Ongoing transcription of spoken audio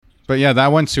But yeah,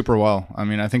 that went super well. I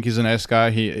mean, I think he's a nice guy.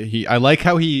 I like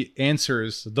how he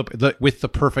answers with the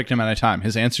perfect amount of time.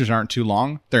 His answers aren't too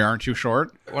long. They aren't too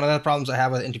short. One of the problems I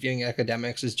have with interviewing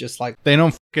academics is just like... They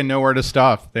don't fucking know where to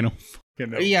stop. They don't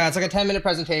fucking know. Yeah, it's like a 10-minute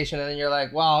presentation, and then you're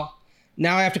like, well,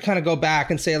 now I have to kind of go back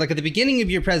and say, like, at the beginning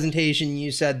of your presentation, you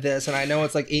said this, and I know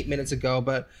it's like 8 minutes ago,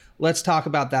 but let's talk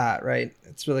about that, right?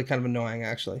 It's really kind of annoying,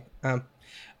 actually.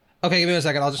 Okay, give me a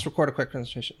second. I'll just record a quick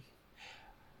presentation.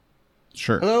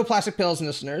 Sure. Hello, Plastic Pills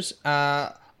listeners.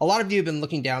 A lot of you have been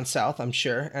looking down south, I'm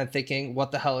sure, and thinking,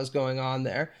 what the hell is going on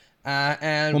there?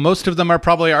 And well, most of them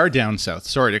are down south.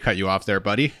 Sorry to cut you off there,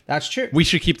 buddy. That's true. We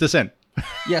should keep this in.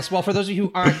 Yes, well, for those of you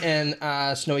who aren't in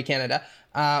snowy Canada,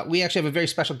 we actually have a very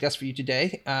special guest for you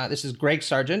today. This is Greg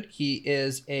Sargent. He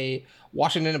is a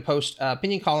Washington Post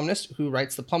opinion columnist who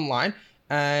writes the Plum Line,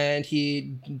 and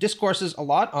he discourses a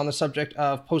lot on the subject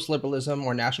of post-liberalism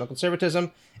or national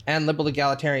conservatism and liberal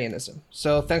egalitarianism.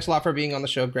 So thanks a lot for being on the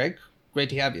show, Greg. Great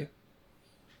to have you.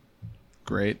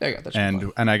 Great. There you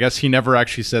go. And I guess he never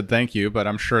actually said thank you, but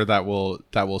I'm sure that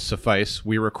will suffice.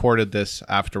 We recorded this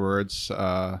afterwards,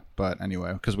 but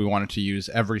anyway, because we wanted to use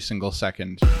every single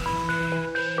second.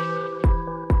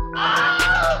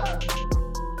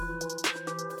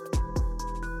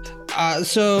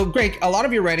 So, Greg, a lot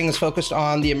of your writing is focused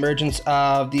on the emergence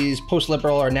of these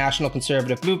post-liberal or national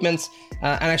conservative movements.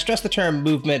 And I stress the term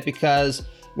movement because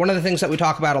one of the things that we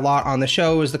talk about a lot on the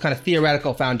show is the kind of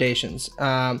theoretical foundations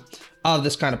of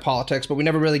this kind of politics. But we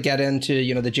never really get into,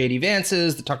 the J.D.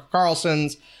 Vances, the Tucker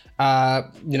Carlsons,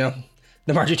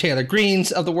 the Marjorie Taylor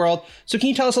Greens of the world. So can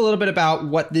you tell us a little bit about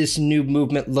what this new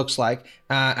movement looks like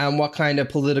and what kind of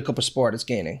political support it's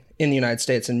gaining in the United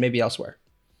States and maybe elsewhere?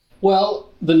 Well,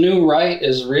 the new right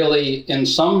is really, in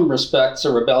some respects,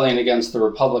 a rebellion against the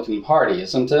Republican Party,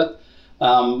 isn't it?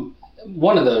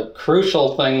 One of the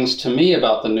crucial things to me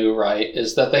about the new right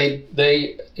is that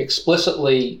they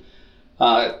explicitly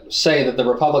say that the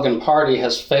Republican Party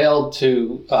has failed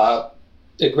to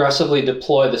aggressively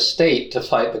deploy the state to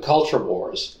fight the culture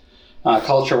wars.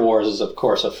 Culture wars is, of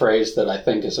course, a phrase that I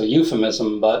think is a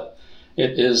euphemism, but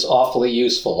it is awfully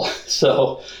useful,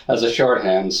 so as a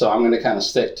shorthand. So I'm going to kind of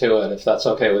stick to it if that's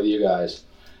okay with you guys.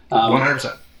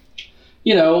 100%.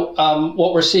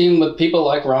 What we're seeing with people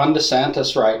like Ron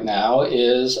DeSantis right now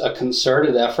is a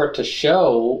concerted effort to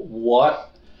show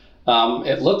what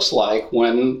it looks like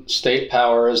when state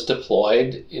power is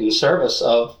deployed in service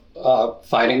of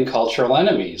fighting cultural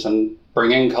enemies and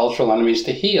bringing cultural enemies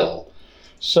to heel.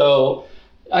 So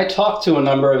I talked to a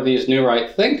number of these new right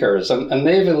thinkers, and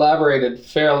they've elaborated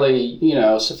fairly,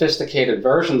 sophisticated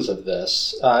versions of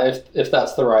this, if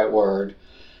that's the right word.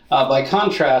 By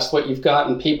contrast, what you've got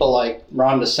in people like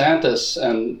Ron DeSantis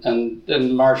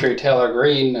and Marjorie Taylor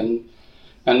Greene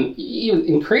and even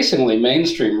increasingly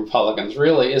mainstream Republicans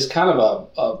really is kind of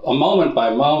a moment by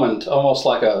moment, almost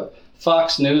like a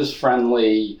Fox News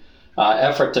friendly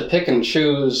effort to pick and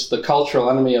choose the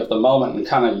cultural enemy of the moment and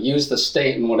kind of use the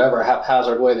state in whatever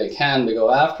haphazard way they can to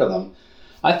go after them.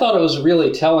 I thought it was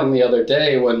really telling the other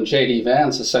day when J.D.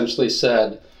 Vance essentially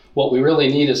said, what we really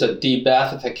need is a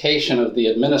de-Bathification of the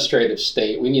administrative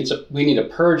state. We need a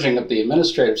purging of the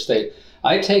administrative state.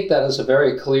 I take that as a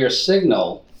very clear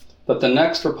signal that the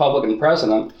next Republican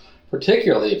president,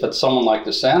 particularly if it's someone like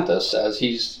DeSantis, as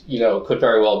he's, could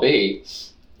very well be,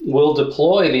 will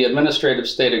deploy the administrative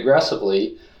state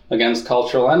aggressively against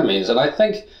cultural enemies. And I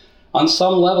think on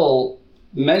some level,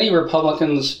 many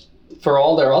Republicans, for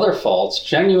all their other faults,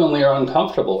 genuinely are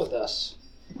uncomfortable with this.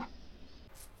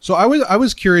 So I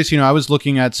was curious, I was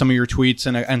looking at some of your tweets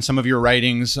and some of your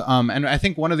writings, and I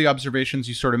think one of the observations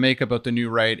you sort of make about the new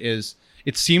right is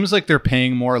it seems like they're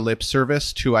paying more lip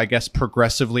service to, I guess,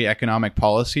 progressively economic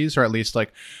policies, or at least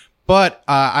but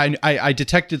I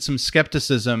detected some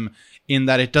skepticism in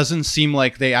that it doesn't seem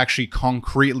like they actually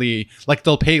concretely,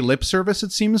 they'll pay lip service,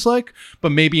 it seems like,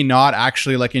 but maybe not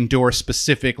actually endorse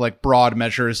specific broad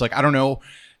measures. I don't know.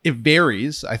 It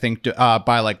varies, I think,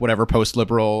 by whatever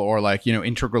post-liberal or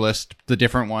integralist, the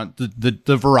different one,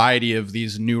 the variety of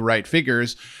these new right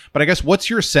figures. But I guess what's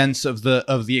your sense of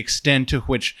the extent to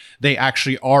which they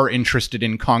actually are interested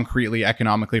in concretely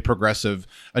economically progressive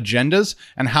agendas,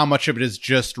 and how much of it is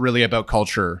just really about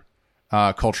cultural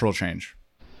change?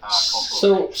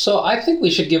 So I think we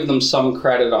should give them some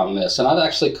credit on this, and I've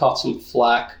actually caught some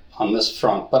flack on this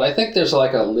front. But I think there's a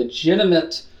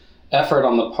legitimate effort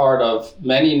on the part of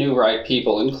many new right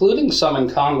people, including some in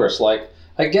Congress,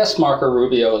 I guess Marco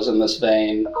Rubio is in this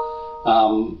vein,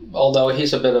 although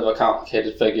he's a bit of a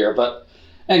complicated figure. But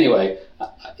anyway,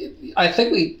 I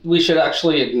think we should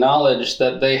actually acknowledge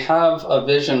that they have a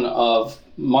vision of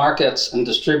markets and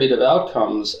distributive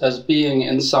outcomes as being,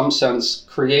 in some sense,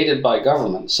 created by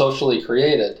government, socially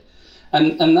created.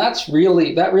 And that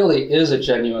really is a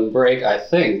genuine break, I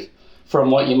think, from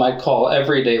what you might call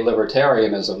everyday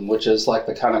libertarianism, which is like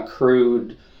the kind of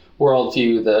crude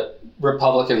worldview that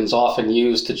Republicans often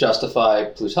use to justify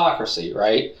plutocracy,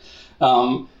 right?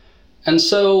 And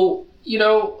so,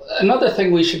 another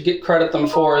thing we should get them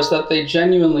for is that they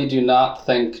genuinely do not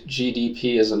think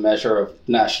GDP is a measure of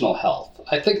national health.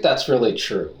 I think that's really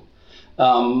true.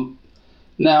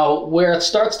 Now, where it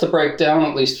starts to break down,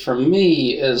 at least for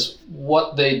me, is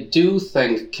what they do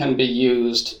think can be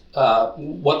used.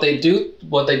 What they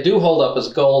do hold up as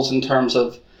goals in terms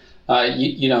of,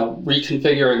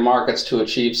 reconfiguring markets to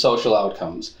achieve social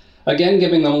outcomes. Again,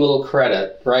 giving them a little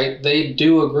credit, right? They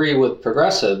do agree with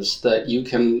progressives that you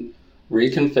can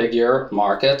reconfigure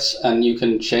markets and you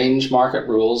can change market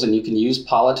rules and you can use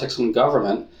politics and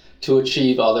government to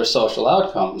achieve other social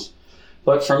outcomes.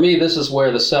 But for me, this is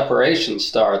where the separation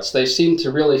starts. They seem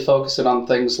to really focus it on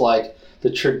things like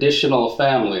the traditional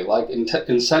family, like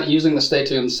using the state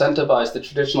to incentivize the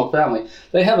traditional family.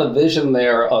 They have a vision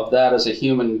there of that as a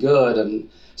human good and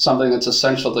something that's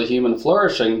essential to human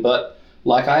flourishing. But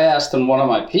like I asked in one of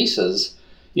my pieces,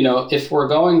 if we're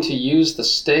going to use the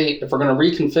state, if we're going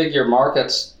to reconfigure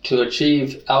markets to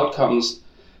achieve outcomes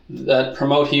that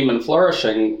promote human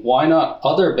flourishing, why not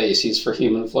other bases for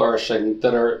human flourishing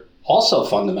that are also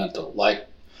fundamental, like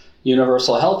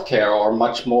universal health care or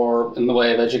much more in the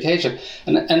way of education?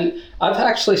 And I've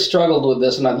actually struggled with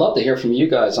this, and I'd love to hear from you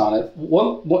guys on it.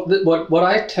 What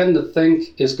I tend to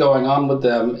think is going on with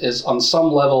them is, on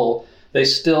some level, they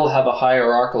still have a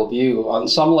hierarchical view. On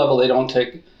some level, they don't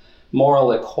take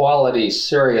moral equality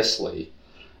seriously.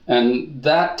 And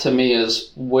that, to me,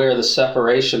 is where the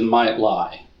separation might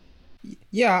lie.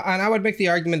 Yeah, and I would make the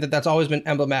argument that that's always been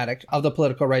emblematic of the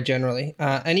political right generally,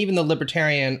 and even the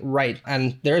libertarian right.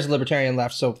 And there is a libertarian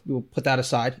left, so we'll put that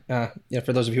aside.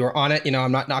 For those of you who are on it,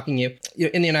 I'm not knocking you.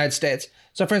 In the United States.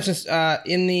 So, for instance,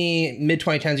 in the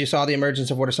mid-2010s, you saw the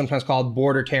emergence of what are sometimes called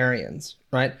bordertarians,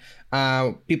 right?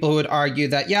 People who would argue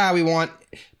that, we want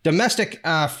domestic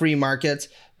free markets,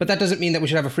 but that doesn't mean that we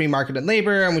should have a free market in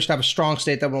labor and we should have a strong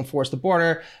state that will enforce the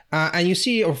border. And you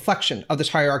see a reflection of this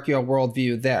hierarchical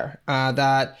worldview there,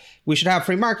 that we should have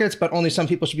free markets, but only some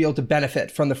people should be able to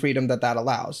benefit from the freedom that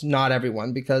allows. Not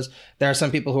everyone, because there are some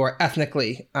people who are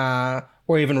ethnically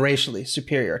or even racially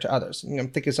superior to others. I'm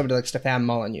thinking of somebody like Stefan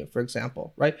Molyneux, for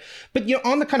example, right? But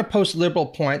on the kind of post-liberal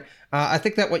point, I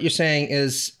think that what you're saying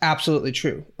is absolutely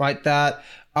true, right? That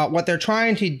what they're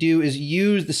trying to do is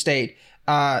use the state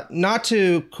not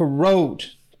to corrode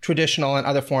traditional and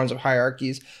other forms of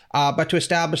hierarchies, but to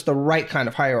establish the right kind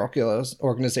of hierarchical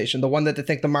organization, the one that they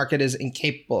think the market is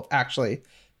incapable of actually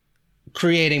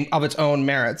creating of its own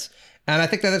merits. And I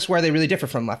think that's where they really differ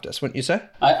from leftists, wouldn't you say?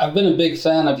 I've been a big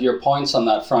fan of your points on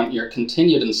that front, your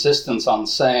continued insistence on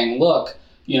saying, look,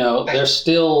 they're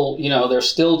still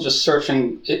just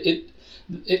searching.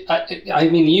 I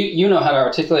mean, you know how to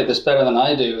articulate this better than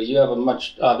I do. You have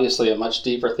obviously a much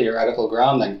deeper theoretical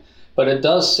grounding, but it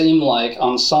does seem like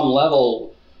on some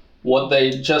level, what they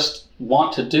just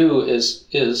want to do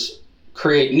is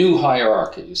create new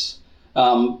hierarchies.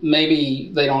 Maybe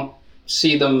they don't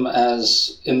see them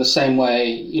as in the same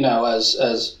way,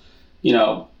 as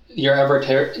your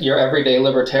everyday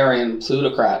libertarian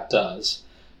plutocrat does,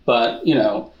 but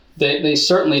They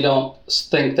certainly don't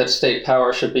think that state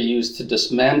power should be used to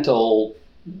dismantle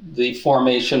the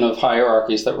formation of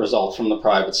hierarchies that result from the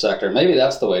private sector. Maybe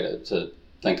that's the way to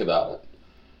think about it.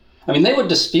 I mean, they would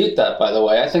dispute that, by the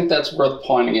way. I think that's worth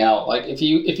pointing out. Like, if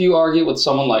you argue with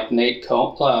someone like Nate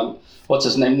Hochman,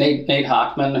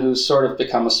 who's sort of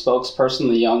become a spokesperson,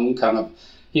 the young kind of,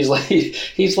 he's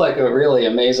like a really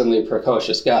amazingly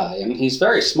precocious guy, and he's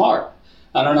very smart.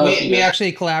 I don't know. We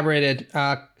actually collaborated.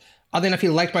 Oddly enough, he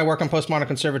liked my work on postmodern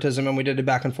conservatism, and we did a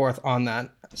back and forth on that.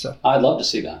 So I'd love to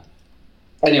see that.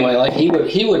 Anyway, like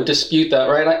he would dispute that,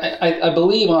 right? I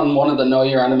believe on one of the Know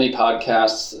Your Enemy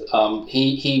podcasts,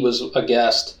 he was a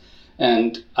guest,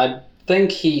 and I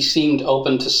think he seemed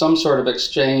open to some sort of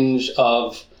exchange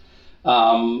of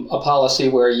a policy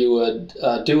where you would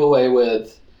do away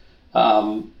with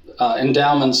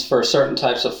endowments for certain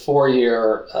types of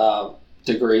four-year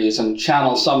degrees and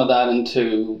channel some of that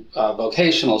into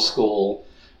vocational school,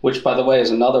 which, by the way,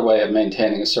 is another way of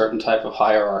maintaining a certain type of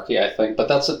hierarchy, I think. But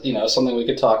that's something we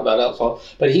could talk about as well.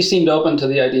 But he seemed open to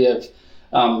the idea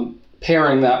of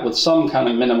pairing that with some kind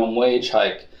of minimum wage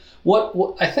hike.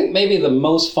 What I think maybe the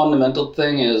most fundamental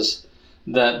thing is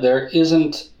that there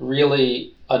isn't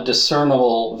really a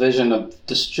discernible vision of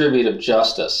distributive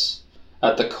justice.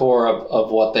 at the core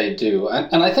of what they do.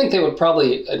 And I think they would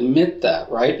probably admit that,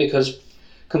 right? Because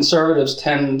conservatives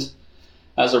tend,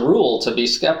 as a rule, to be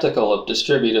skeptical of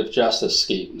distributive justice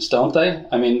schemes, don't they?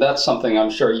 I mean, that's something I'm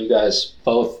sure you guys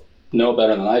both know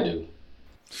better than I do.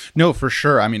 No, for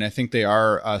sure. I mean, I think they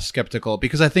are skeptical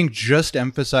because I think just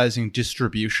emphasizing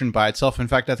distribution by itself, in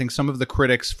fact, I think some of the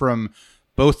critics from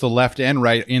both the left and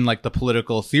right in like the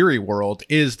political theory world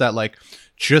is that like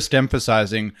just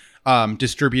emphasizing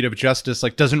distributive justice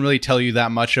like doesn't really tell you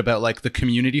that much about like the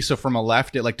community. So from a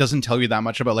left, it like doesn't tell you that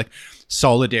much about like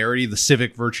solidarity, the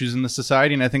civic virtues in the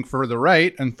society. And I think for the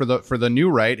right and for the new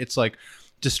right, it's like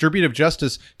distributive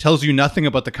justice tells you nothing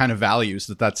about the kind of values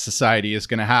that society is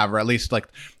going to have, or at least like,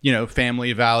 you know,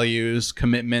 family values,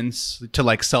 commitments to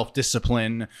like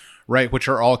self-discipline, right? Which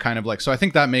are all kind of like, so I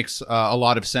think that makes a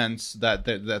lot of sense that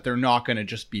they're not going to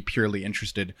just be purely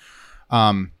interested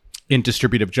in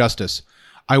distributive justice.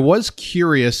 I was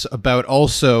curious about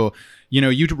also, you know,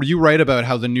 you write about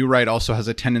how the new right also has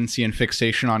a tendency and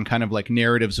fixation on kind of like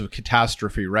narratives of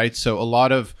catastrophe, right? So a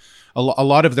lot of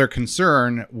their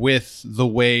concern with the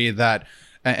way that,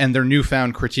 and their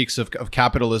newfound critiques of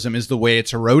capitalism is the way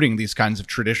it's eroding these kinds of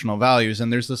traditional values.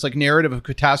 And there's this like narrative of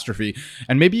catastrophe.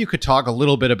 And maybe you could talk a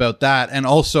little bit about that. And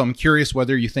also I'm curious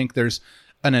whether you think there's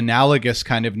an analogous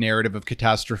kind of narrative of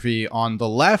catastrophe on the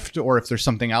left, or if there's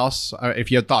something else,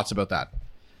 if you had thoughts about that.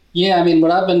 Yeah, I mean,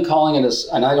 what I've been calling it is,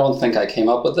 and I don't think I came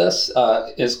up with this,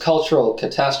 is cultural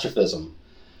catastrophism,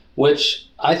 which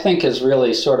I think is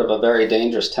really sort of a very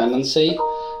dangerous tendency.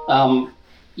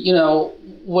 You know,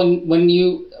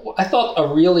 I thought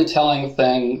a really telling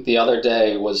thing the other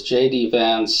day was J.D.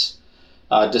 Vance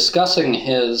discussing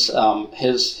his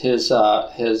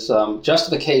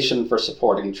justification for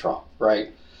supporting Trump,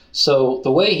 right? So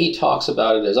the way he talks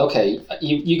about it is, okay,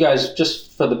 you guys,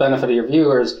 just for the benefit of your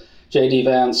viewers, J.D.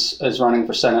 Vance is running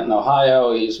for Senate in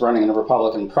Ohio. He's running in a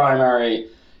Republican primary.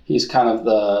 He's kind of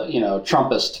the, you know,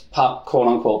 Trumpist, quote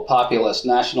unquote, populist,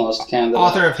 nationalist candidate.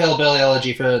 Author of Hillbilly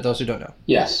Elegy, for those who don't know.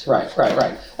 Yes, right.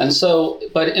 And so,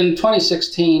 but in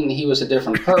 2016, he was a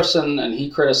different person, and he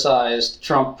criticized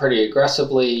Trump pretty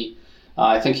aggressively.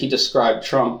 I think he described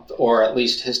Trump, or at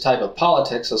least his type of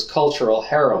politics, as cultural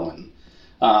heroin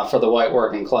for the white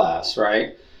working class,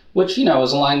 right? Which, you know,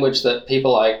 is a language that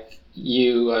people like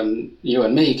you and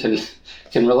me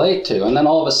can relate to. And then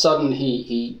all of a sudden,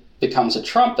 he becomes a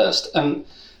Trumpist. And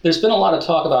there's been a lot of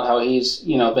talk about how he's,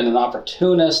 you know, been an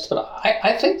opportunist, but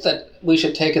I think that we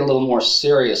should take it a little more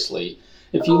seriously.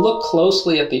 If you look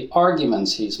closely at the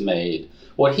arguments he's made,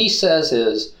 what he says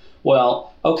is,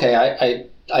 well, okay,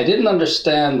 I didn't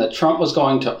understand that Trump was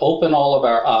going to open all of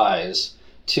our eyes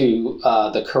to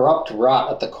the corrupt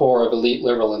rot at the core of elite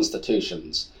liberal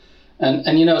institutions.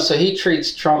 And you know, so he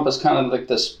treats Trump as kind of like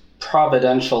this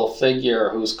providential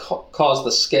figure who's caused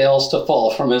the scales to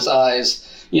fall from his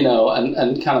eyes, you know,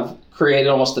 and kind of created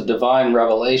almost a divine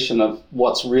revelation of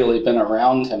what's really been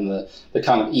around him, the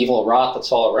kind of evil rot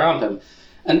that's all around him.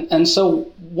 And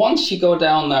so once you go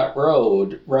down that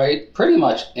road, right, pretty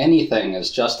much anything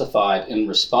is justified in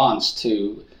response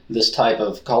to this type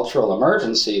of cultural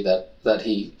emergency that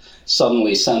he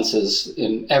suddenly senses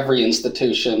in every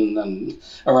institution and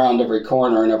around every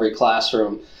corner in every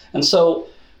classroom. And so,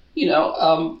 you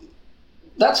know,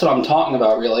 that's what I'm talking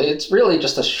about, really. It's really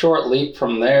just a short leap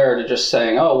from there to just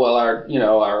saying, oh, well,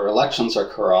 our elections are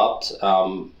corrupt,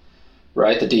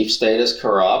 right? The deep state is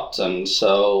corrupt. And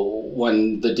so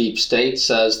when the deep state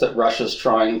says that Russia's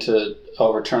trying to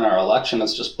overturn our election,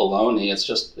 it's just baloney. It's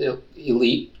just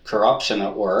elite corruption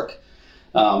at work.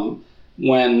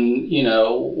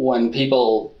 When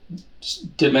people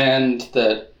demand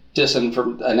that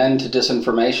an end to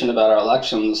disinformation about our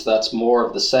elections, that's more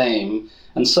of the same.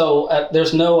 And so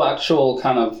there's no actual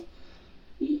kind of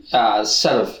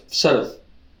set of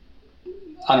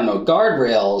I don't know,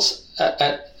 guardrails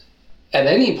at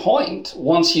any point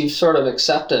once you've sort of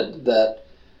accepted that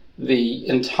the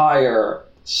entire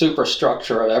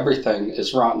superstructure of everything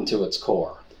is rotten to its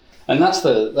core. And that's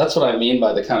what I mean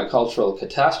by the kind of cultural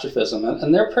catastrophism.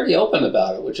 And they're pretty open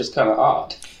about it, which is kind of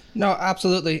odd. No,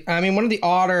 absolutely. I mean, one of the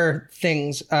odder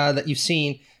things that you've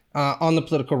seen on the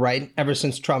political right ever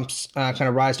since Trump's kind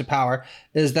of rise to power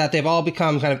is that they've all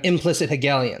become kind of implicit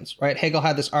Hegelians, right? Hegel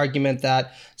had this argument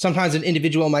that sometimes an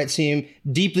individual might seem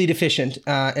deeply deficient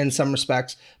in some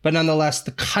respects, but nonetheless,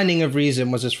 the cunning of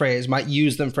reason was his phrase, might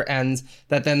use them for ends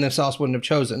that then themselves wouldn't have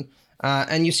chosen.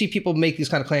 And you see people make these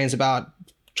kind of claims about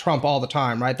Trump all the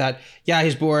time, right? That, yeah,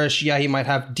 he's boorish. Yeah, he might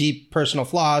have deep personal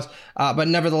flaws, but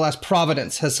nevertheless,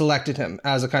 Providence has selected him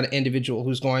as a kind of individual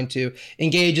who's going to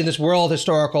engage in this world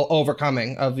historical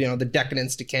overcoming of, the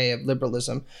decadence, decay of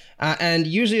liberalism. And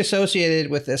usually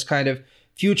associated with this kind of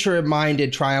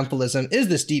future-minded triumphalism is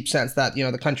this deep sense that,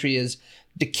 the country is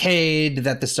decayed,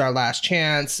 that this is our last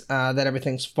chance, that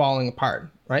everything's falling apart,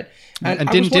 right? And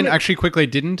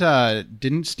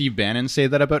didn't Steve Bannon say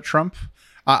that about Trump?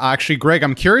 Actually, Greg,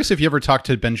 I'm curious if you ever talked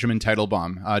to Benjamin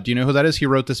Teitelbaum. Do you know who that is? He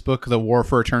wrote this book, The War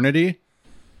for Eternity.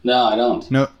 No, I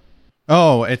don't. No.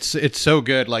 Oh, it's so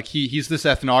good. Like he's this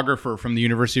ethnographer from the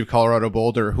University of Colorado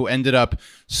Boulder who ended up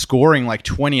scoring like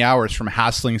 20 hours from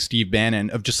hassling Steve Bannon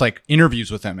of just like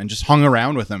interviews with him and just hung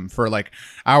around with him for like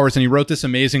hours. And he wrote this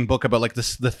amazing book about like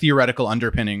the theoretical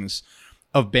underpinnings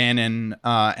of Bannon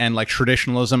and like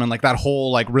traditionalism and like that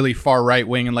whole like really far right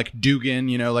wing and like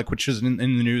Dugin, which is in the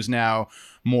news now,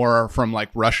 more from like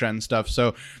Russia and stuff.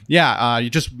 So yeah,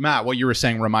 Matt, what you were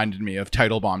saying reminded me of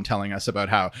Teitelbaum telling us about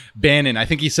how Bannon, I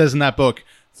think he says in that book,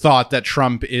 thought that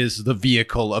Trump is the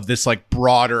vehicle of this like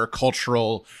broader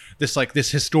cultural, this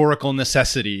historical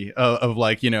necessity of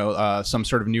like, some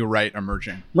sort of new right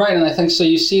emerging. Right. And I think so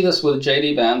you see this with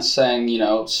J.D. Vance saying,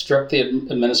 strip the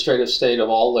administrative state of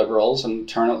all liberals and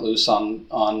turn it loose on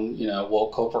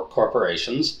woke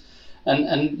corporations.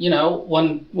 And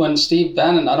when Steve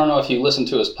Bannon, I don't know if you listen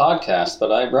to his podcast,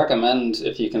 but I recommend,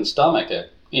 if you can stomach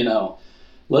it,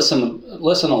 listen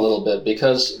a little bit,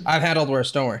 because I've handled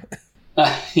worse, don't worry.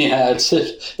 Yeah,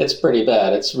 it's pretty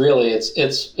bad. It's really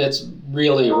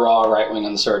raw right-wing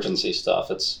insurgency stuff.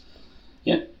 It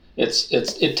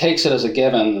takes it as a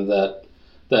given that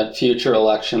future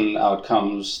election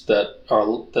outcomes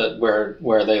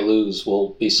where they lose will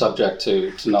be subject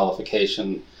to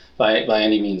nullification by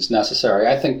any means necessary.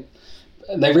 I think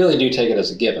they really do take it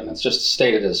as a given. It's just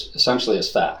stated as essentially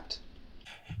as fact.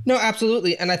 No,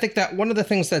 absolutely. And I think that one of the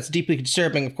things that's deeply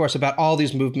disturbing, of course, about all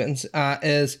these movements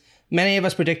is many of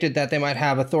us predicted that they might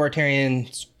have authoritarian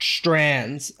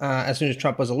strands as soon as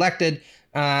Trump was elected.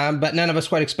 But none of us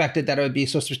quite expected that it would be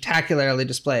so spectacularly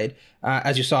displayed,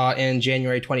 as you saw in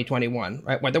January 2021,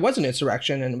 right, where there was an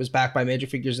insurrection and it was backed by major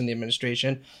figures in the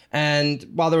administration. And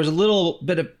while there was a little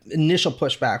bit of initial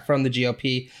pushback from the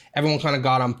GOP, everyone kind of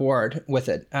got on board with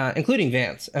it, including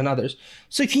Vance and others.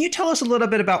 So can you tell us a little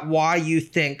bit about why you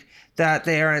think that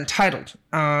they are entitled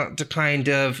to kind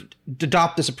of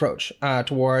adopt this approach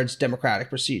towards democratic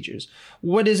procedures?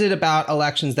 What is it about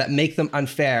elections that make them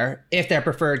unfair if their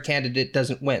preferred candidate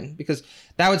doesn't win? Because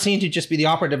that would seem to just be the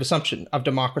operative assumption of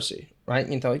democracy, right?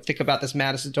 Think about this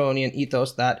Madisonian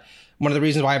ethos that one of the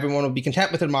reasons why everyone would be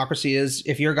content with democracy is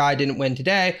if your guy didn't win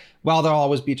today, well, there'll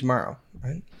always be tomorrow,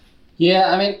 right?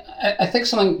 Yeah, I mean, I think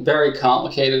something very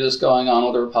complicated is going on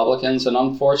with the Republicans, and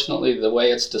unfortunately, the way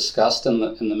it's discussed in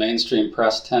the mainstream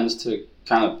press tends to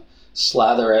kind of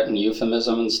slather it in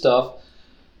euphemism and stuff.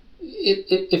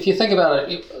 If you think about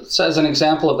it, as an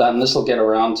example of that, and this will get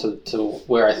around to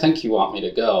where I think you want me to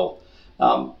go,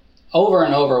 over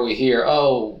and over we hear,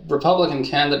 Republican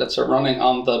candidates are running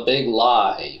on the big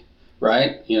lie,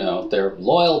 right? They're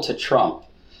loyal to Trump.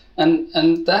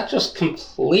 And that just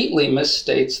completely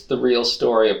misstates the real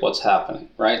story of what's happening,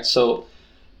 right? So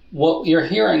what you're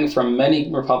hearing from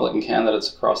many Republican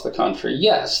candidates across the country,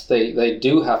 yes, they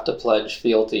do have to pledge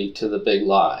fealty to the big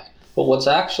lie. But what's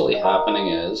actually happening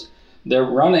is they're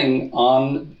running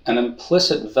on an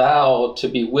implicit vow to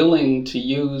be willing to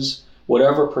use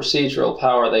whatever procedural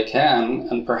power they can,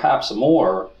 and perhaps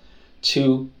more,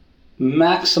 to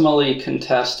maximally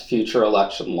contest future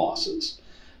election losses,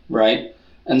 right?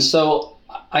 And so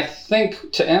I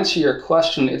think, to answer your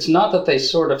question, it's not that they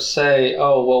sort of say,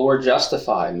 we're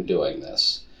justified in doing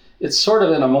this. It's sort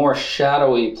of in a more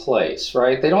shadowy place,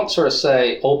 right? They don't sort of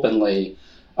say openly,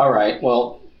 all right,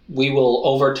 well, we will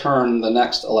overturn the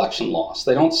next election loss.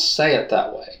 They don't say it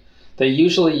that way. They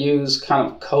usually use kind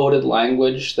of coded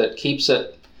language that keeps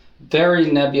it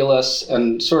very nebulous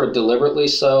and sort of deliberately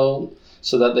so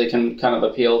that they can kind of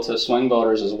appeal to swing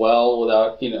voters as well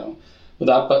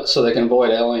so they can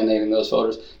avoid alienating those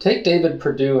voters. Take David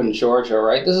Perdue in Georgia,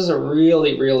 right? This is a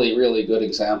really, really, really good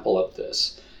example of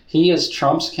this. He is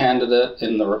Trump's candidate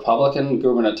in the Republican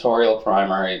gubernatorial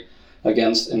primary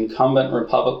against incumbent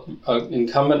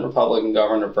Republican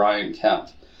Governor Brian Kemp.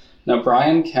 Now,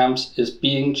 Brian Kemp is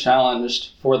being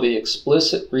challenged for the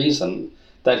explicit reason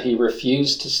that he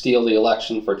refused to steal the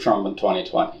election for Trump in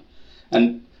 2020.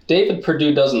 And David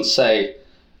Perdue doesn't say,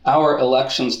 our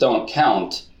elections don't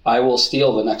count, I will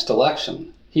steal the next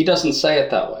election. He doesn't say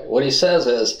it that way. What he says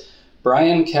is,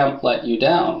 Brian Kemp let you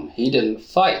down. He didn't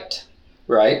fight,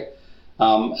 right?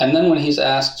 And then when he's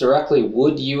asked directly,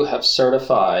 would you have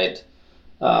certified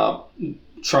Joe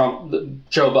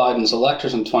Biden's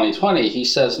electors in 2020, he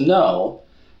says no,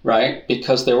 right?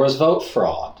 Because there was vote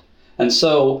fraud. And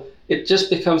so it just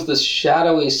becomes this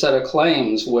shadowy set of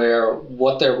claims where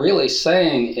what they're really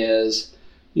saying is,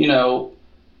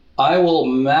 I will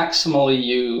maximally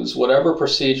use whatever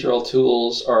procedural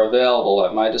tools are available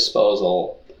at my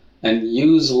disposal and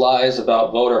use lies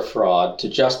about voter fraud to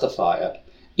justify it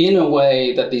in a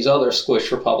way that these other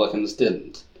squish Republicans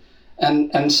didn't.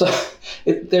 And so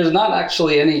there's not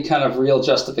actually any kind of real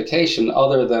justification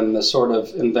other than the sort of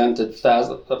invented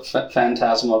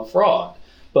phantasm of fraud.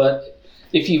 But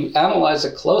if you analyze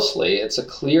it closely, it's a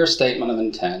clear statement of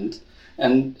intent,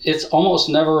 and it's almost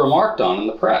never remarked on in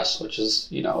the press, which is,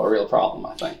 a real problem,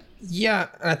 I think. Yeah,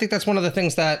 and I think that's one of the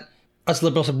things that us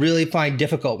liberals really find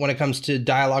difficult when it comes to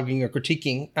dialoguing or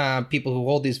critiquing people who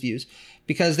hold these views,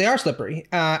 because they are slippery.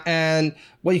 And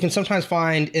what you can sometimes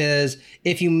find is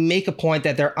if you make a point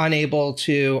that they're unable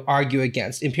to argue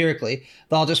against empirically,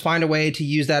 they'll just find a way to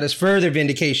use that as further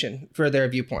vindication for their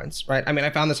viewpoints, right? I mean, I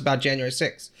found this about January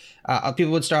 6th.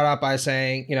 People would start out by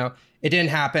saying, it didn't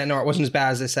happen or it wasn't as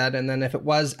bad as they said. And then if it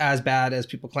was as bad as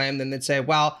people claim, then they'd say,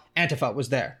 well, Antifa was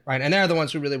there, right? And they're the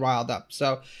ones who really riled up.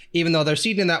 So even though they're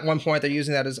ceding that one point, they're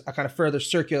using that as a kind of further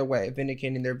circular way of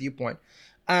vindicating their viewpoint.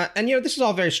 And this is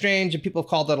all very strange, and people have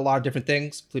called it a lot of different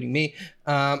things, including me.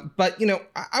 But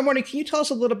I'm wondering, can you tell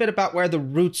us a little bit about where the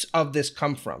roots of this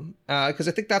come from? Because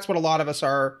I think that's what a lot of us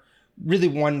are really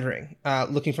wondering,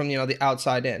 looking from, the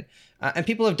outside in. And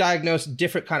people have diagnosed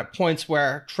different kind of points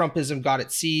where Trumpism got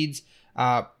its seeds,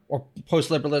 or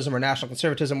post-liberalism or national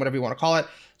conservatism, whatever you want to call it.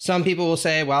 Some people will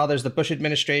say, well, there's the Bush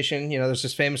administration. There's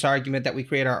this famous argument that we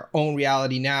create our own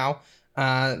reality now.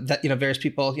 That various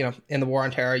people in the war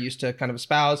on terror used to kind of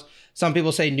espouse. Some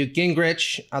people say Newt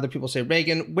Gingrich, other people say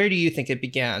Reagan. Where do you think it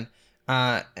began,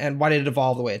 and why did it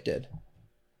evolve the way it did?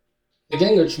 The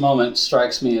Gingrich moment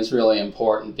strikes me as really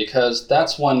important because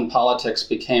that's when politics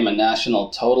became a national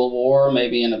total war,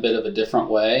 maybe in a bit of a different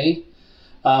way.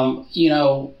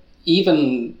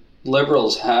 Even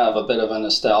liberals have a bit of a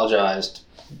nostalgized,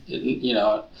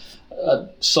 a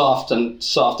soft and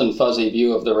fuzzy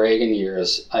view of the Reagan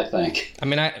years, I think. I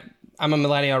mean, I'm a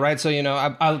millennial, right? So,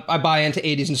 I buy into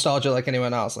 80s nostalgia like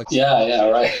anyone else. Yeah,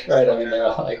 right. I mean, they're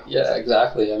like, yeah,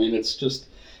 exactly. I mean,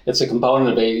 it's a component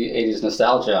of 80s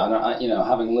nostalgia.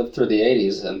 Having lived through the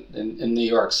 80s and in New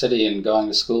York City and going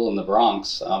to school in the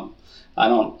Bronx, I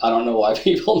don't know why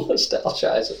people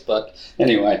nostalgize it, but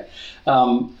anyway.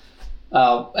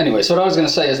 So what I was going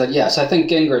to say is that, yes, I think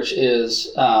Gingrich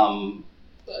is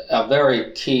a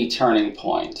very key turning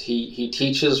point. He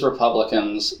teaches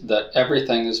Republicans that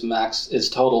everything is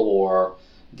total war,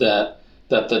 that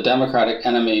the Democratic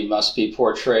enemy must be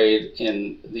portrayed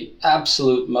in the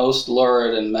absolute most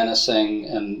lurid and menacing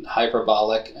and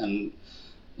hyperbolic and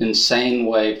insane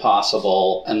way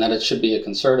possible, and that it should be a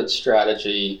concerted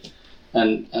strategy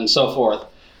and so forth.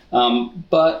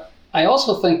 But I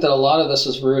also think that a lot of this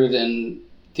is rooted in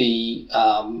the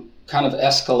kind of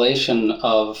escalation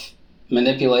of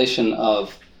manipulation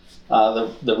of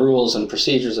the rules and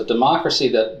procedures of democracy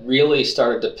that really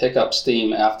started to pick up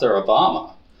steam after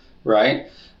Obama, right?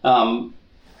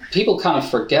 People kind of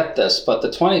forget this, but the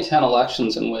 2010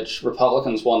 elections in which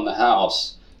Republicans won the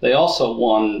House, they also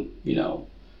won,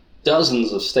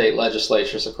 dozens of state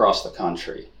legislatures across the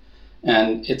country.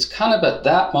 And it's kind of at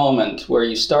that moment where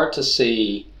you start to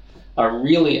see a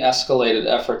really escalated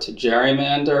effort to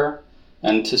gerrymander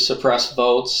and to suppress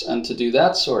votes and to do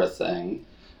that sort of thing,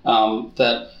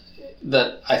 that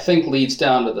I think leads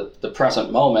down to the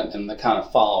present moment in the kind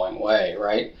of following way,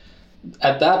 right?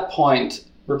 At that point,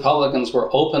 Republicans were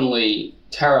openly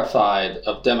terrified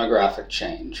of demographic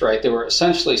change, right? They were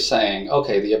essentially saying,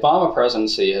 okay, the Obama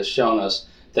presidency has shown us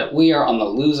that we are on the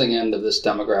losing end of this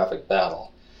demographic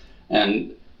battle.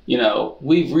 And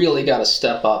we've really got to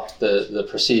step up the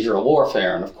procedural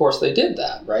warfare. And of course they did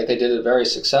that, right? They did it very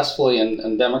successfully,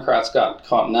 and Democrats got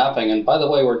caught napping. And by the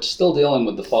way, we're still dealing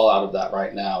with the fallout of that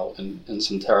right now in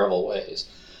some terrible ways.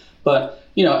 But,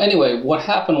 anyway, what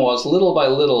happened was little by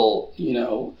little,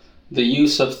 the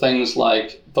use of things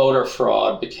like voter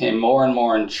fraud became more and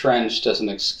more entrenched as an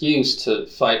excuse to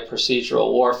fight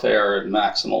procedural warfare in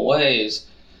maximal ways.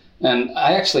 And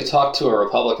I actually talked to a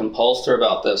Republican pollster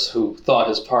about this who thought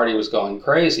his party was going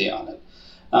crazy on it.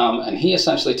 And he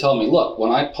essentially told me, look,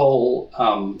 when I poll,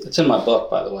 it's in my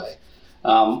book, by the way,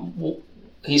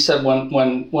 he said,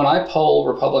 when I poll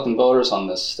Republican voters on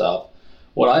this stuff,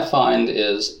 what I find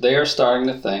is they are starting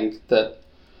to think that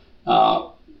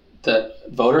that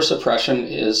voter suppression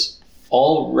is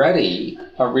already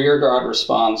a rearguard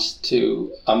response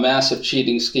to a massive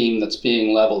cheating scheme that's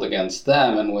being leveled against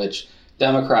them, in which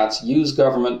Democrats use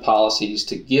government policies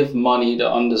to give money to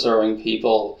undeserving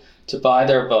people to buy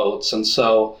their votes. And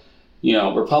so,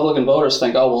 Republican voters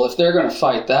think, oh, well, if they're going to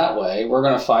fight that way, we're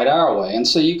going to fight our way. And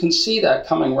so you can see that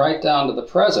coming right down to the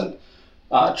present.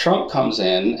 Trump comes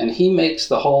in and he makes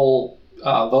the whole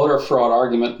voter fraud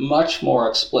argument much more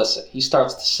explicit. He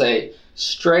starts to say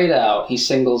straight out, he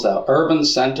singles out urban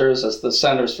centers as the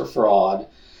centers for fraud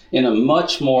in a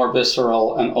much more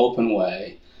visceral and open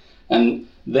way. And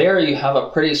there you have a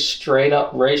pretty straight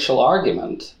up racial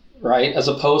argument, right? As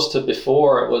opposed to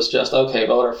before, it was just, okay,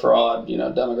 voter fraud,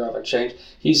 demographic change.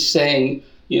 He's saying,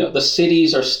 the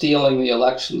cities are stealing the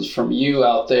elections from you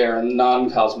out there in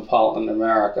non-cosmopolitan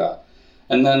America.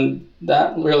 And then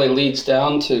that really leads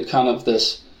down to kind of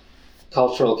this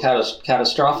cultural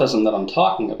catastrophism that I'm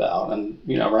talking about. And,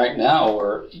 right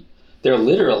now they're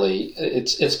literally,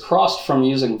 it's crossed from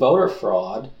using voter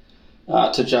fraud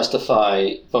to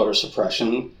justify voter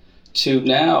suppression to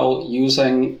now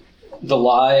using the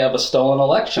lie of a stolen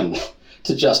election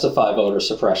to justify voter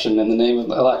suppression in the name of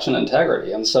election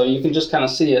integrity. And so you can just kind of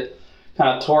see it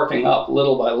kind of torquing up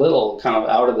little by little kind of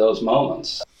out of those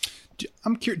moments.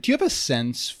 I'm curious, do you have a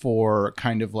sense for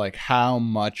kind of like how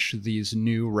much these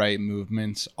new right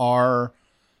movements are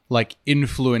like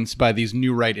influenced by these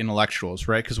new right intellectuals,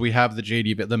 right? Because we have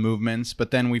the movements,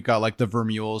 but then we've got like the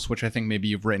Vermeules, which I think maybe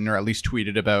you've written or at least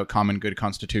tweeted about common good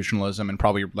constitutionalism, and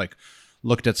probably like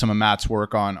looked at some of Matt's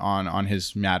work on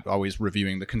his Matt always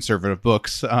reviewing the conservative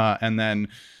books, and then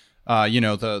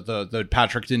the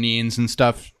Patrick Deneen's and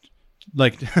stuff.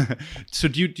 Like, so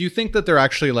do you think that they're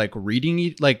actually like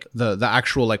reading like the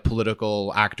actual like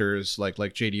political actors like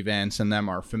JD Vance and them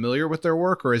are familiar with their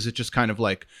work, or is it just kind of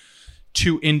like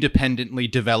two independently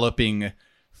developing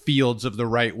fields of the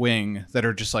right wing that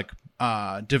are just like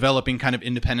developing kind of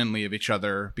independently of each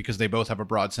other because they both have a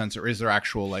broad sense, or is there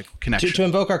actual like connection? To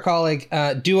invoke our colleague,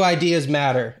 do ideas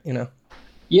matter?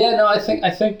 Yeah, no, I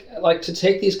think like to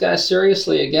take these guys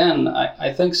seriously again,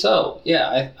 I think so.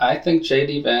 Yeah, I think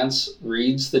J.D. Vance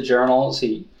reads the journals.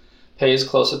 He pays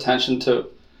close attention to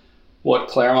what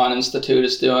Claremont Institute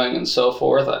is doing and so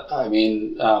forth.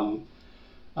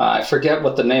 I forget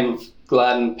what the name of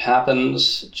Gladden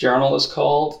Papin's journal is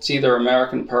called. It's either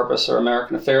American Purpose or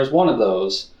American Affairs, one of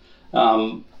those.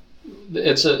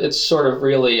 It's sort of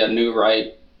really a new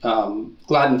right.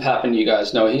 Gladden Papin, you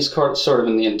guys know, he's sort of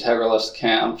in the integralist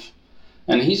camp,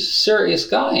 and he's a serious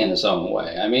guy in his own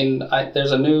way. I mean, I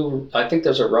think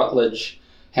there's a Rutledge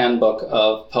handbook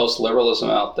of post-liberalism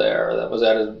out there that was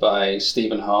edited by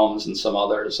Stephen Holmes and some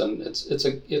others, and it's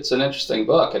an interesting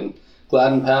book, and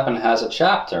Gladden Papin has a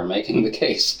chapter making the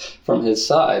case from his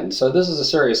side. And so this is a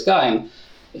serious guy, and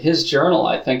his journal,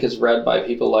 I think, is read by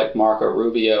people like Marco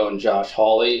Rubio and Josh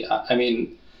Hawley. I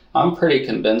mean, I'm pretty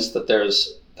convinced that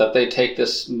they take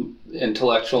this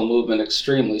intellectual movement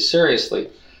extremely seriously.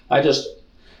 Where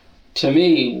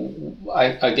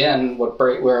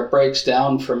it breaks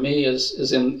down for me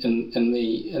is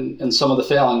in some of the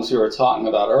failings you were talking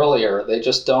about earlier. They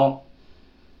don't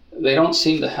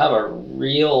seem to have a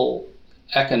real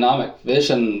economic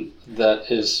vision that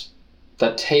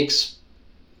takes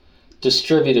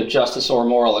distributive justice or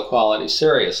moral equality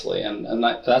seriously, and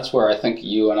that's where I think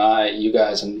you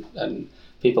guys and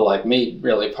people like me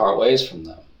really part ways from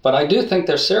them. But I do think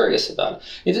they're serious about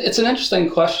it. It's an interesting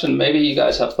question. Maybe you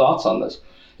guys have thoughts on this.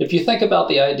 If you think about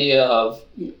the idea of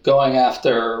going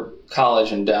after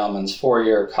college endowments,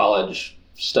 4-year college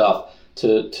stuff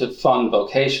to fund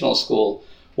vocational school,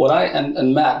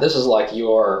 and Matt, this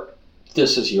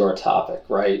is your topic,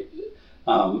 right?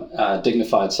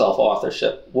 Dignified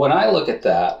self-authorship. When I look at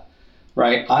that,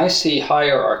 right, I see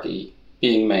hierarchy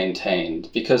being maintained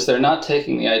because they're not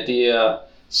taking the idea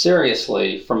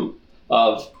seriously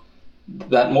of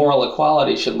that moral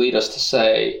equality should lead us to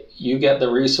say, you get the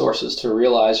resources to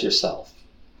realize yourself,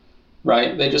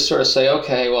 right? They just sort of say,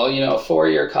 okay, well,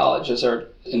 4-year colleges are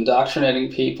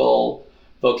indoctrinating people.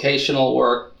 Vocational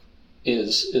work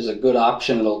is a good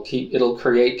option. It'll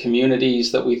create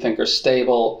communities that we think are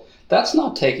stable. That's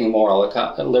not taking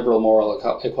liberal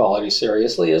moral equality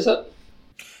seriously, is it?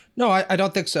 No, I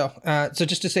don't think so. So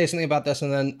just to say something about this,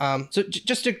 and then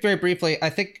just to very briefly, I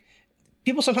think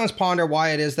people sometimes ponder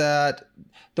why it is that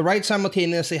the right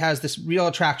simultaneously has this real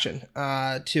attraction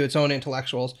to its own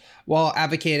intellectuals while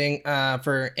advocating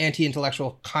for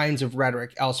anti-intellectual kinds of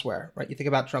rhetoric elsewhere, right? You think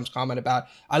about Trump's comment about,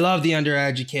 I love the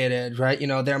undereducated, right?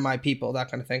 They're my people, that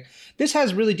kind of thing. This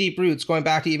has really deep roots going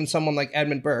back to even someone like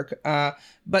Edmund Burke.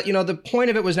 But, the point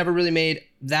of it was never really made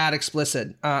that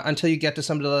explicit until you get to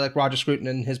somebody like Roger Scruton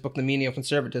in his book, The Meaning of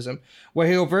Conservatism, where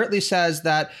he overtly says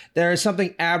that there is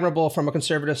something admirable from a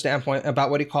conservative standpoint about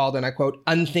what he called, and I quote,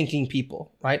 unthinking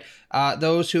people, right?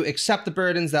 Those who accept the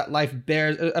burdens that life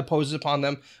imposes upon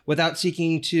them without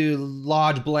seeking to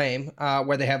lodge blame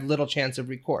where they have little chance of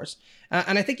recourse.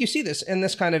 And I think you see this in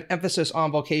this kind of emphasis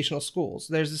on vocational schools.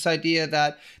 There's this idea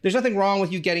that there's nothing wrong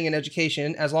with you getting an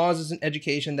education as long as it's an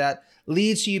education that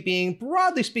leads to you being,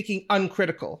 broadly speaking,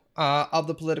 uncritical of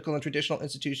the political and traditional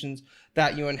institutions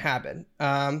that you inhabit.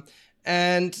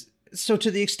 And so to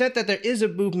the extent that there is a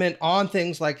movement on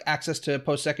things like access to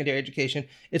post-secondary education,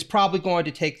 it's probably going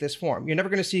to take this form. You're never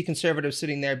going to see conservatives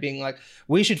sitting there being like,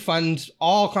 we should fund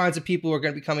all kinds of people who are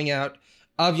going to be coming out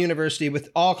of university with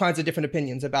all kinds of different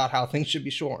opinions about how things should be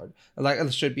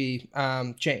should be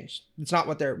changed. It's not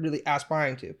what they're really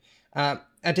aspiring to.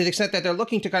 And to the extent that they're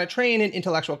looking to kind of train an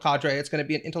intellectual cadre, it's going to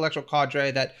be an intellectual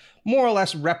cadre that more or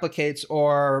less replicates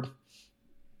or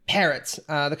parrots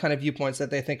the kind of viewpoints that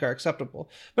they think are acceptable.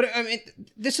 But I mean,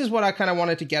 this is what I kind of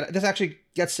wanted to get at. This actually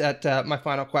gets at my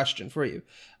final question for you,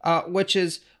 which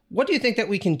is, what do you think that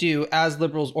we can do as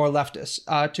liberals or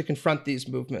leftists to confront these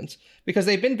movements? Because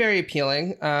they've been very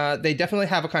appealing. They definitely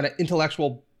have a kind of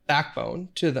intellectual backbone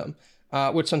to them,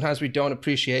 which sometimes we don't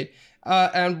appreciate.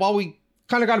 And while we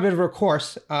kind of got a bit of a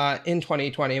recourse in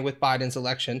 2020 with Biden's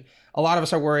election, a lot of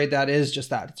us are worried that it is just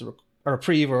that. It's a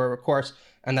reprieve or a recourse,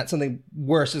 and that something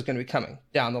worse is going to be coming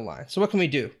down the line. So what can we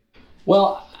do?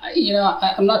 Well,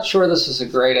 I'm not sure this is a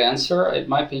great answer. It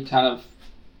might be kind of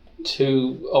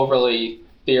too overly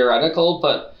theoretical,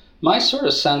 but my sort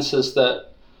of sense is that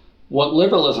what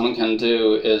liberalism can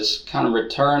do is kind of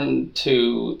return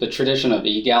to the tradition of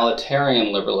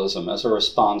egalitarian liberalism as a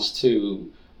response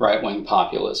to right-wing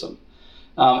populism.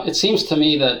 It seems to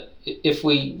me that if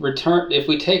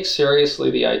we take seriously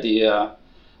the idea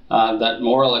that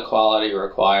moral equality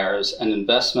requires an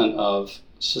investment of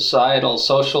societal,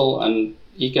 social, and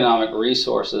economic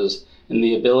resources in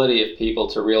the ability of people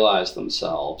to realize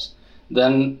themselves,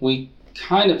 then we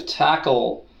kind of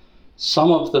tackle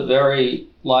some of the very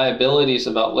liabilities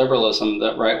about liberalism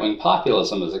that right-wing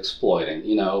populism is exploiting.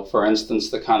 For instance,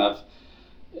 the kind of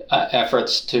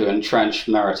efforts to entrench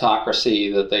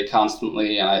meritocracy that they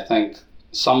constantly, and I think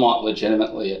somewhat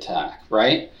legitimately, attack,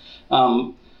 right?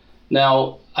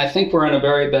 Now, I think we're in a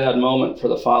very bad moment for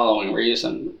the following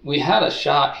reason. We had a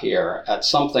shot here at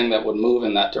something that would move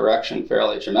in that direction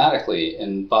fairly dramatically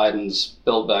in Biden's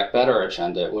Build Back Better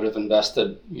agenda. It would have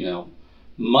invested,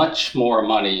 much more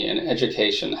money in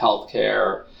education,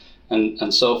 healthcare,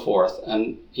 and so forth.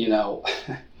 And,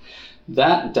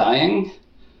 that dying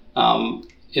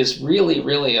is really,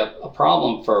 really a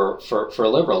problem for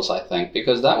liberals, I think,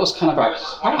 because that was kind of our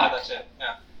crack.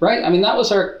 Right? I mean, that was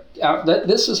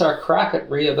this is our crack at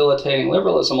rehabilitating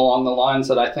liberalism along the lines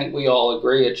that I think we all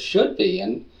agree it should be.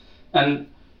 And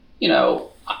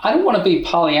I don't want to be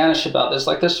Pollyannish about this.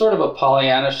 Like, there's sort of a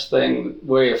Pollyannish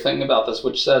way of thinking about this,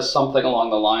 which says something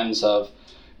along the lines of,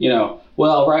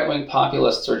 right-wing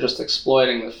populists are just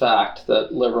exploiting the fact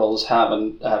that liberals have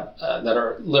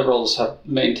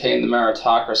maintained the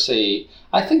meritocracy.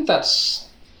 I think that's,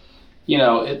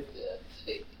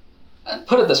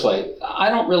 put it this way, I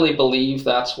don't really believe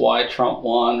that's why Trump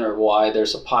won or why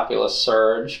there's a populist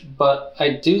surge, but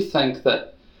I do think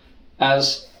that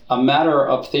as a matter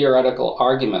of theoretical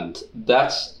argument,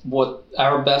 that's what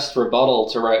our best rebuttal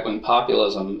to right-wing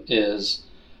populism is,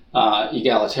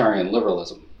 egalitarian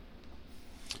liberalism.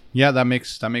 Yeah, that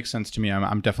makes sense to me.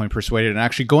 I'm definitely persuaded. And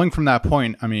actually, going from that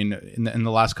point, I mean, in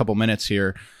the last couple minutes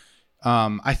here,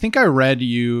 I think I read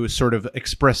you sort of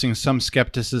expressing some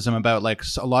skepticism about like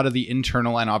a lot of the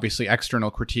internal and obviously external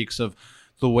critiques of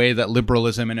the way that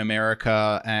liberalism in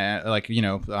America,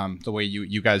 the way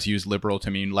you guys use liberal to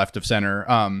mean left of center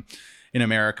in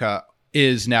America,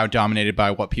 is now dominated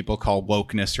by what people call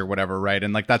wokeness or whatever, right?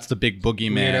 And like that's the big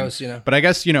boogeyman. Weirdos,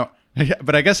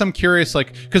 But I guess I'm curious,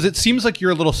 like, because it seems like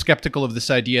you're a little skeptical of this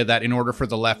idea that in order for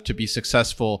the left to be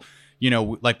successful,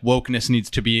 like wokeness needs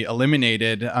to be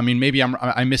eliminated. I mean, maybe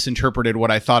I misinterpreted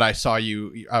what I thought I saw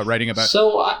you writing about.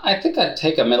 So I think I'd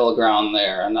take a middle ground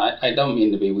there, and I don't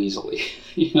mean to be weaselly,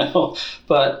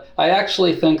 but I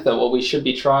actually think that what we should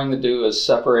be trying to do is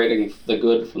separating the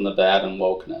good from the bad in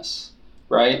wokeness,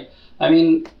 right? I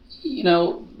mean,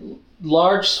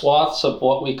 large swaths of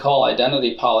what we call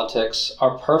identity politics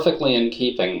are perfectly in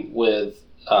keeping with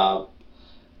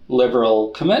liberal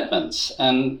commitments.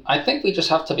 And I think we just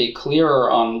have to be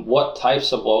clearer on what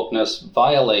types of wokeness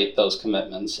violate those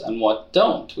commitments and what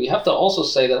don't. We have to also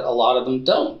say that a lot of them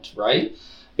don't, right?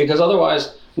 Because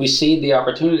otherwise we cede the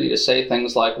opportunity to say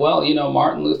things like, well,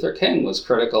 Martin Luther King was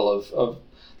critical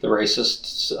the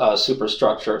racist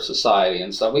superstructure of society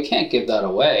and stuff. We can't give that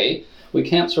away. We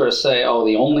can't sort of say, oh,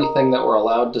 the only thing that we're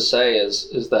allowed to say is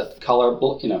that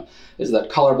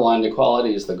colorblind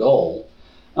equality is the goal.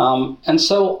 And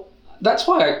so that's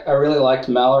why I really liked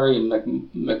Mallory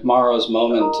McMorrow's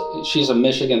moment. She's a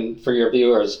Michigan, for your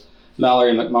viewers,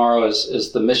 Mallory McMorrow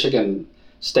is the Michigan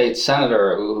state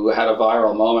senator who had a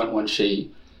viral moment when she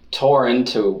tore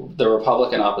into the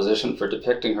Republican opposition for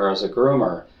depicting her as a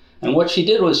groomer. And what she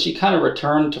did was she kind of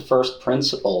returned to first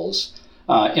principles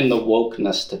in the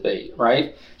wokeness debate,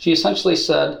 right? She essentially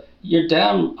said,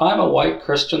 I'm a white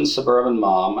Christian suburban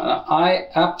mom, and I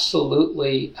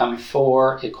absolutely am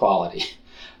for equality.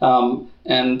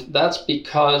 And that's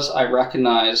because I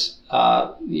recognize,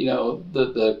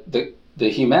 the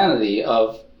humanity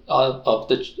of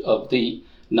the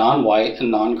non-white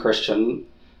and non-Christian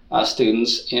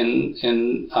students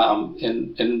in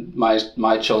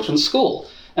my children's school.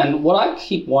 And what I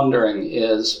keep wondering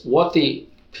is what the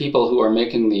people who are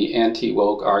making the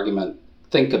anti-woke argument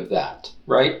think of that,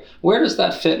 right? Where does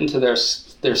that fit into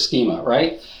their schema,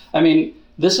 right? I mean,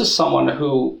 this is someone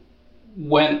who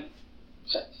went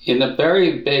in a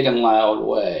very big and loud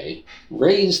way,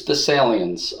 raised the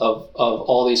salience of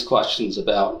all these questions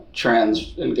about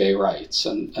trans and gay rights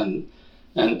and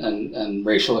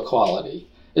racial equality.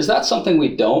 Is that something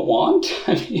we don't want?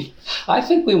 I mean, I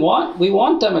think we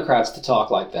want Democrats to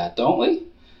talk like that, don't we?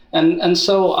 And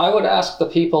so I would ask the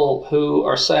people who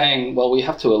are saying, well, we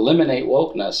have to eliminate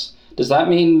wokeness. Does that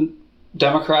mean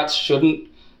Democrats shouldn't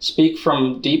speak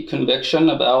from deep conviction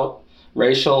about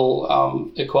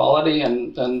racial equality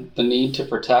and the need to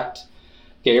protect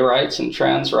gay rights and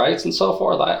trans rights and so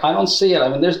forth? I don't see it. I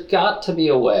mean, there's got to be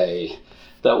a way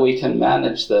that we can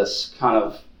manage this kind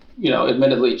of,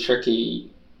 admittedly tricky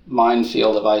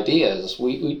minefield of ideas.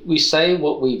 We say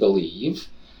what we believe.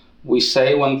 We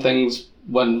say when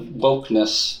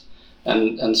wokeness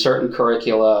and certain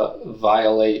curricula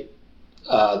violate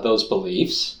those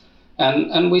beliefs.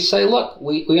 And we say, look,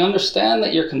 we understand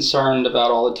that you're concerned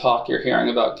about all the talk you're hearing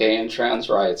about gay and trans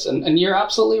rights. And you're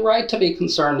absolutely right to be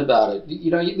concerned about it.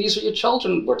 These are your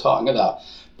children we're talking about.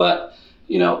 But,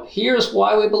 here's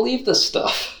why we believe this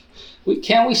stuff.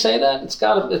 Can't we say that? It's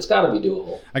gotta be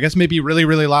doable. I guess maybe really,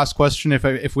 really last question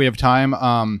if we have time.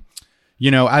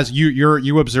 As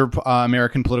you observe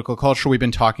American political culture, we've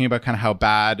been talking about kind of how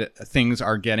bad things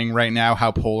are getting right now,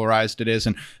 how polarized it is.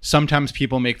 And sometimes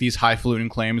people make these highfalutin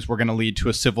claims we're going to lead to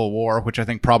a civil war, which I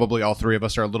think probably all three of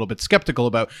us are a little bit skeptical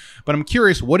about. But I'm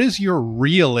curious, what is your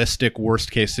realistic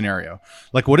worst case scenario?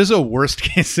 Like, what is a worst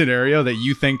case scenario that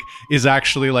you think is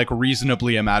actually like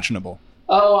reasonably imaginable?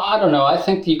 Oh, I don't know. I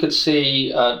think you could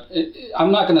see,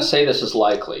 I'm not going to say this is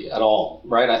likely at all,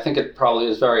 right? I think it probably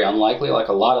is very unlikely, like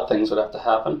a lot of things would have to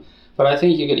happen. But I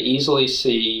think you could easily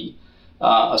see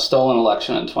a stolen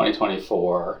election in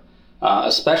 2024,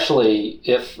 especially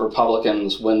if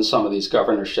Republicans win some of these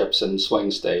governorships in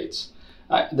swing states.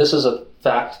 This is a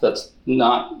fact that's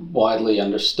not widely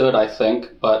understood, I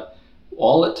think, but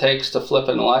all it takes to flip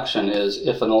an election is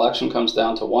if an election comes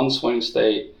down to one swing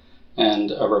state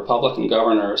and a Republican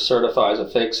governor certifies a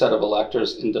fake set of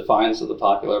electors in defiance of the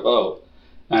popular vote,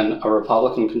 and a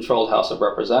Republican-controlled House of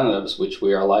Representatives, which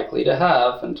we are likely to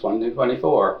have in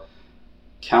 2024,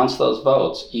 counts those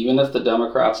votes. Even if the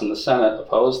Democrats in the Senate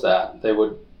oppose that, they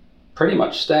would pretty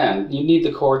much stand. You need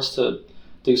the courts to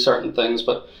do certain things,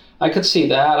 but I could see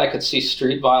that. I could see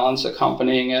street violence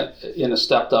accompanying it in a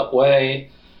stepped-up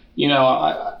way.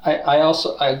 I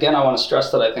also, again, I want to stress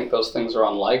that I think those things are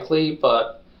unlikely,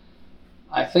 but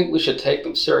I think we should take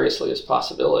them seriously as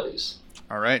possibilities.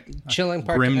 All right. Chilling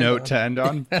part. Grim note to end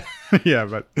on. Yeah,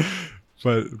 but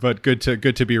good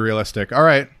to be realistic. All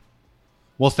right.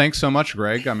 Well, thanks so much,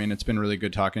 Greg. I mean, it's been really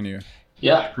good talking to you.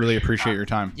 Yeah. Really appreciate your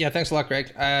time. Yeah, thanks a lot,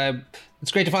 Greg.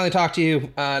 It's great to finally talk to you.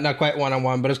 Not quite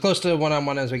one-on-one, but as close to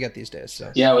one-on-one as we get these days.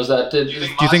 So. Yeah, was that... Do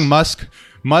you think Musk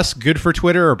good for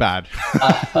Twitter or bad?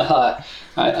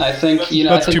 I think,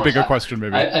 That's too big a question,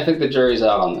 maybe. I think the jury's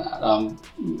out on that.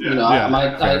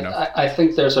 I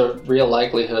think there's a real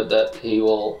likelihood that he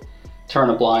will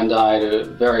turn a blind eye to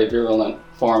very virulent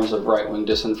forms of right-wing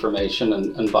disinformation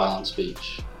and violent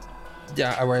speech.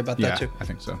 Yeah, I worry about that too. I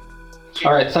think so.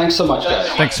 All right, thanks so much, guys.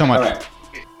 Thanks so much. All right.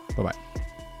 Bye-bye.